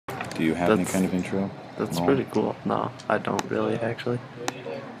Do you have any kind of intro? That's pretty cool. No, I don't really, actually.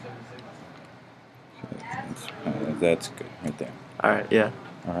 That's good, right there. Alright, yeah.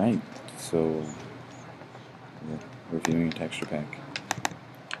 Alright, so we're reviewing texture pack.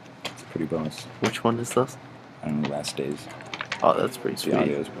 It's pretty bonus. Which one is this? I don't know, Last Days. Oh, that's pretty sweet. The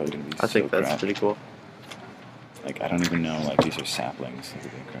audio is probably going to be I think that's crap. pretty cool. Like, I don't even know, like, these are saplings.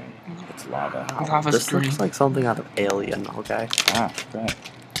 It's lava. This looks like something out of Alien, okay? Ah, right.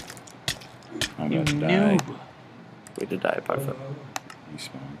 I'm You about to knew. die. We did die apart from.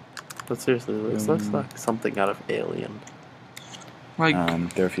 Respawn. But seriously, this looks like something out of Alien. Like,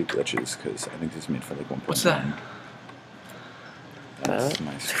 there are a few glitches, because I think this is made for, like, 1.1. what's that? That's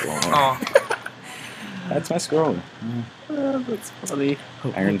my scroll. Oh, That's my scroll. That's funny.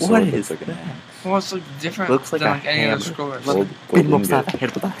 Iron What sword is looks like an that? axe. well, it's like different Looks like than a like any hammer. other scores. Gold Beat him ingot. upside the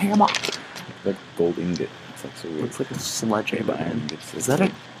head with a hammer. Like gold ingot. It's like so weird. Looks like a sledgehammer. Iron Man. ingots. Is that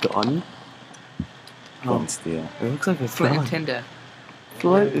a gun? Gun steel? It looks like a Flint and gun. Tinder.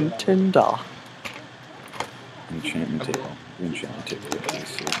 Flint and tinder. Enchantment table. The enchantment table.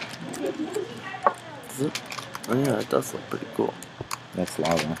 Is it? Oh yeah, it does look pretty cool. That's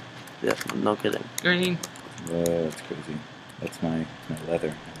lava. Yeah, no kidding. Green. Whoa, that's crazy. That's my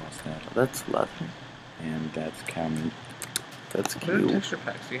leather. I lost that. That's leather. And that's cow meat. That's What other cute. texture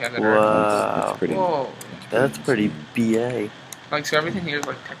packs do you have that are? Wow. That's pretty. Whoa. That's pretty insane. BA. Like, so everything here is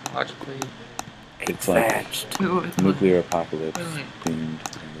like technologically. It's like Advanced. Wait. nuclear apocalypse Wait. themed.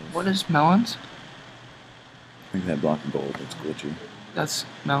 What is melons? I think that block of gold. That's glitchy. That's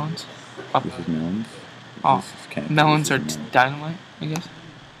melons. This is melons. Oh, This is cactus. melons This are is melon. dynamite, I guess.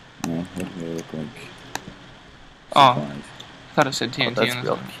 No, what do they look like? Oh. Supplies. I thought it said Oh, TNT. that's on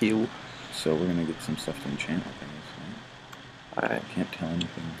real it. cute. So we're gonna get some stuff to enchant with things, right? Alright. Can't tell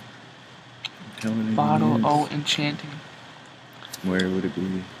anything. Can't tell anything. Bottle is. O enchanting. Where would it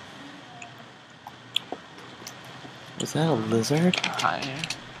be? Was that a lizard? Higher.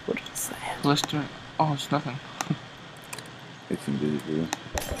 What is that? Blister. Oh, it's nothing. It's invisible.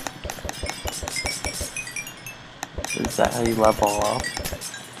 Is that how you level up?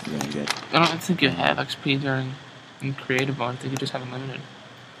 You're gonna get. I don't think you have XP during in creative mode. I think you just have unlimited.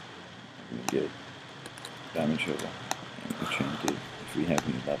 You're gonna get damage over and enchanted if we have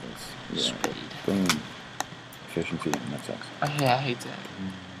any levels. Yeah. Speed. Boom. Efficiency and that sucks. Yeah, I hate that.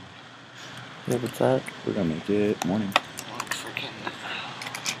 Yeah, what's that? We're gonna make it morning. Freaking.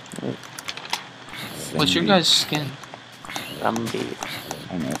 Wait, What's your guys' skin? zombie.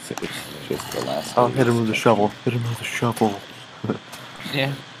 I know it's just the last. Oh, hit him with a shovel. Hit him with a shovel.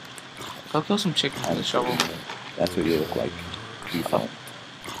 Yeah. Go kill some chickens with a shovel. That's what you look like. Default.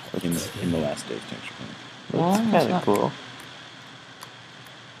 In the last day's texture pack. Well, That's what's kind of that? cool.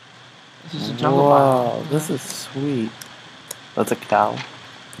 This is a jungle Wow, biome. this is sweet. That's a cow.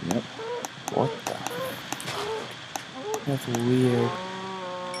 Yep. What the? That's weird.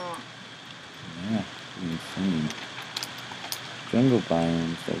 Yeah. Insane. Jungle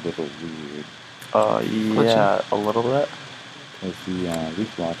biomes are a little weird. Yeah, a little bit. Because the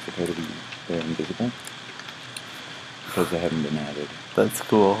leaf blocks appear to be they're invisible. Because they haven't been added. That's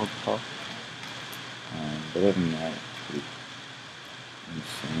cool. Oh, But other than that, it's pretty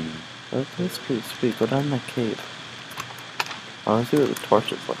insane. that's pretty sweet. Go down that cave. I want to see what the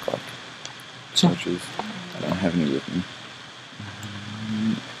torches look like. Torches. I don't have any with me.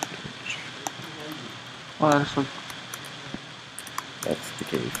 Well, that's like That's the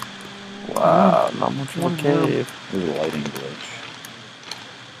cave. Wow, not much of a One cave. There's a lighting glitch.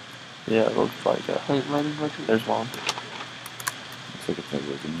 Yeah, it looks like a. wait, lighting glitches. There's one. Looks like it's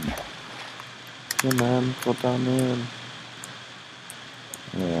like in. Yeah, man, go down in.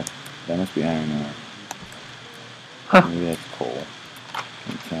 Well, that must be iron ore. Huh. Maybe that's coal.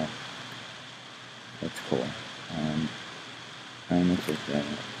 Can't tell. That's coal. Iron looks like that.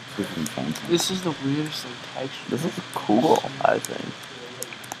 See if we can find something. This is the weirdest like texture. This is cool, I think.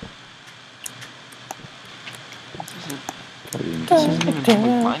 This isn't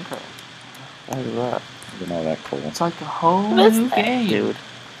even like Minecraft. Look at that. Look at all that coal. It's like a whole What's new that, game. dude?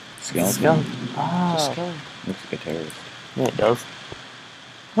 Skeleton. Skeleton. Just Wow. skeleton. Looks like a terrorist. Yeah, it does.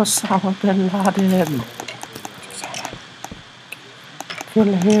 Osama bin Laden. Kill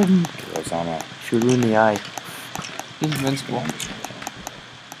him. Osama. Shoot him in the eye. He's invincible.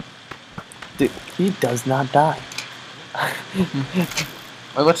 Dude, he does not die.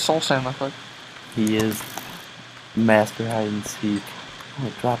 Wait, what's Soul Sand look like? He is master hide and seek. Oh,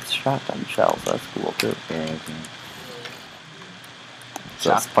 it drops shotgun shells. That's cool too. Is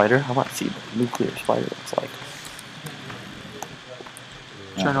that a spider? I want to see what a nuclear spider looks like.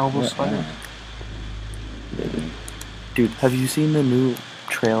 Chernobyl spider. Dude, have you seen the new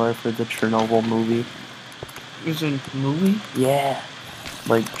trailer for the Chernobyl movie? There's a movie? Yeah.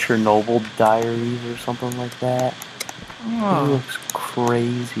 Like Chernobyl Diaries or something like that. It Oh. looks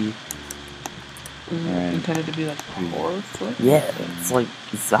crazy. Is it intended to be like a horror flick? Yeah, it's like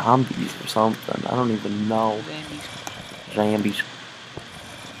zombies or something. I don't even know. Zombies.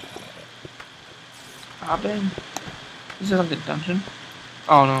 Hop in. Is it like a dungeon?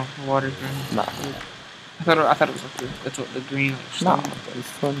 Oh no, water green. No. I thought it was like that's what the green like No, stone. it's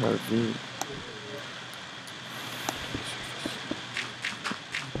Thunder V.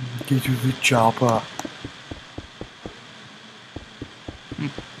 Get to the chopper.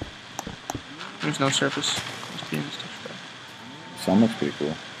 There's no surface. Just being stuff. Sun looks pretty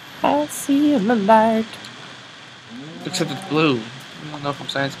cool. I see in the light. Except it's blue. You don't know from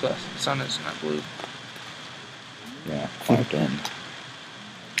science class. The sun is not blue. Yeah, quite done.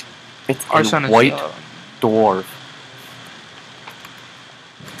 It's Our a sun is white yellow. dwarf.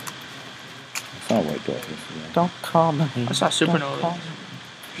 It's not a white dwarf. It's Don't call me. I saw supernova.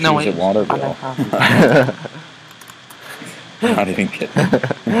 She No, was wait. a water bill. Not even kidding.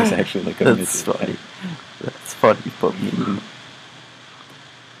 It was actually like a That's midget. funny. That's funny, but mean.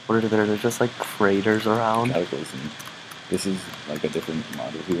 What are there? There's just like craters around. Cataclysm. This is like a different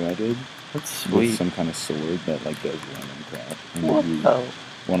model who I did. That's With sweet. some kind of sword that like does random crap. And What you, the?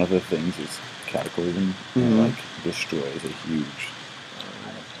 one of the things is Cataclysm. And like destroys a huge.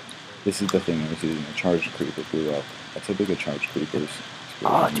 This is the thing I was using. A charged creeper blew up. That's how big a charged creeper is.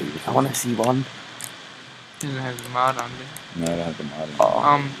 Oh, dude, I want to see one. Doesn't have the mod on it. No, I don't have the mod.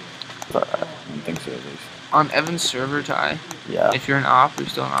 I don't think so, at least. On Evan's server, Ty. Yeah. If you're an op, you're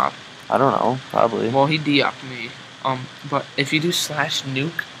still an op. I don't know. Probably. Well, he de-opped me. But if you do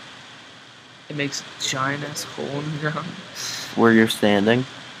 /nuke, it makes a giant ass hole in the ground. Where you're standing.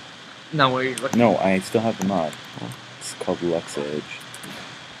 No, where you're looking. No, I still have the mod. It's called Lux Edge.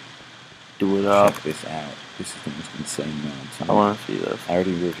 Do it up. Check this out. This is the most insane mod. I want to see this. I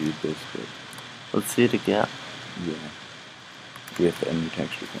already reviewed this, but Let's see it again. yeah. With a new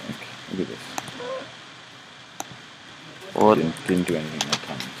texture pack. Look at this. What? Didn't do anything that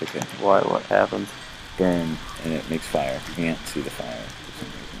time. It's okay. Why? What happens? Burn, and it makes fire. You can't see the fire for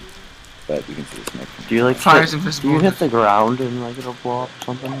some reason. But you can see the smoke. Do you like Fire's do invisible. you hit the ground and like it'll blow up or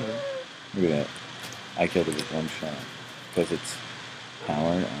something? Or? Look at that. I killed it with one shot. Because it's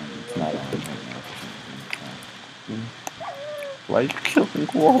power, and it's not on right now for some reason. Why are you killing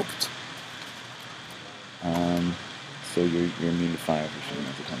wolves? So you're immune to fire for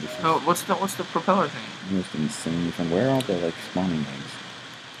some reason. Oh, what's the propeller thing? The most insanely fun. Where are all the like spawning things?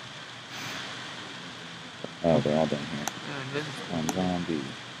 Oh, they're all down here. They're invisible. Zombie.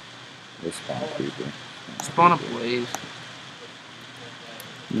 The spawn creeper. Spawn a blaze.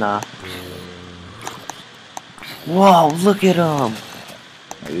 Nah. Whoa! Look at them.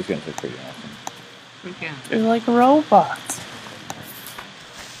 Oh, these guys are pretty awesome. Freaking. They're like robots.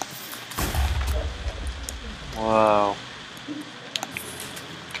 Wow.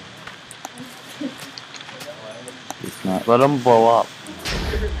 It's not. Let them blow up.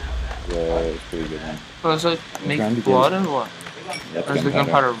 It's pretty good one. Oh, so trying to make get blood it. or what? That's Or is the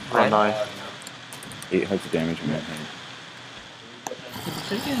gunpowder Oh, red? nice. 8 hearts of damage in that thing.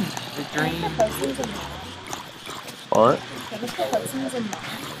 Freaking the green. What?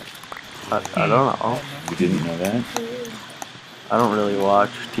 I don't know. You didn't know that? I don't really watch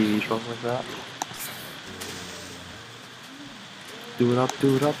TV shows like that. Do it up,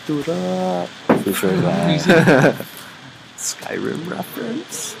 do it up, do it up. For sure that. Skyrim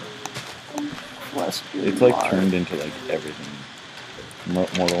reference. Question It's like mark. turned into like everything.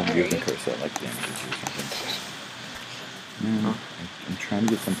 Mortal, you can curse that like damages or something. I'm trying to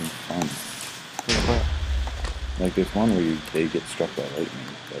get something fun. Like there's one where they get struck by lightning,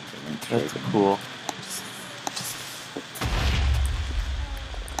 but they won't strike That's them. cool.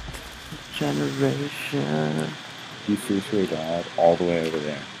 Generation. You free to God all the way over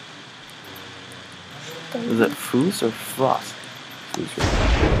there. Is it Foos or Frost?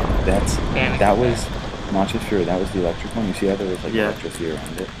 That was not just sure. That was the electric one. You see how there was like Yeah. electricity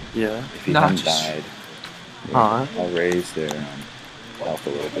around it? Yeah. If he Not hadn't just- died, Huh? I'll raise their health a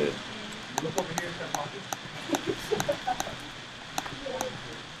little bit.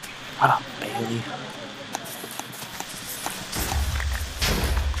 Ah, Bailey.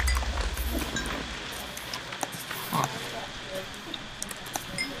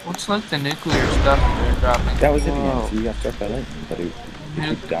 What's like the nuclear stuff they're dropping? That was it Whoa. again. See, you got struck by lightning, but it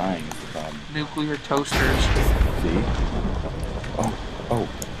keep dying is the problem. Nuclear toasters. See? Oh,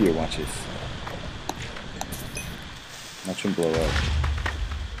 here, watch this. Watch him blow up.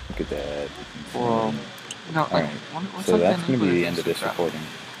 Look at that. Whoa. No, like, Alright, what's so like that's the going to be nuclear the end of things this they're dropping? recording.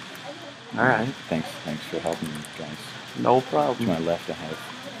 Alright. Thanks for helping me, guys. No To problem. my left, I have.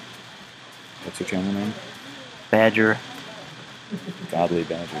 What's your channel name? Badger. Godly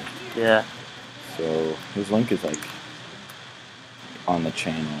Badger. Yeah. So his link is like on the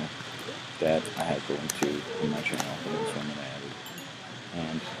channel that I had going to in my channel for this one that I added.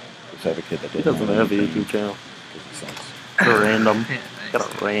 And this other kid that He doesn't doesn't have a anything YouTube channel. because he sucks. Random. Yeah,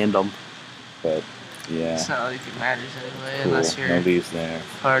 Got a random. But yeah, It's not like it matters anyway, cool. unless you're Nobody's there.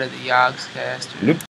 part of the Yogscast or Nope.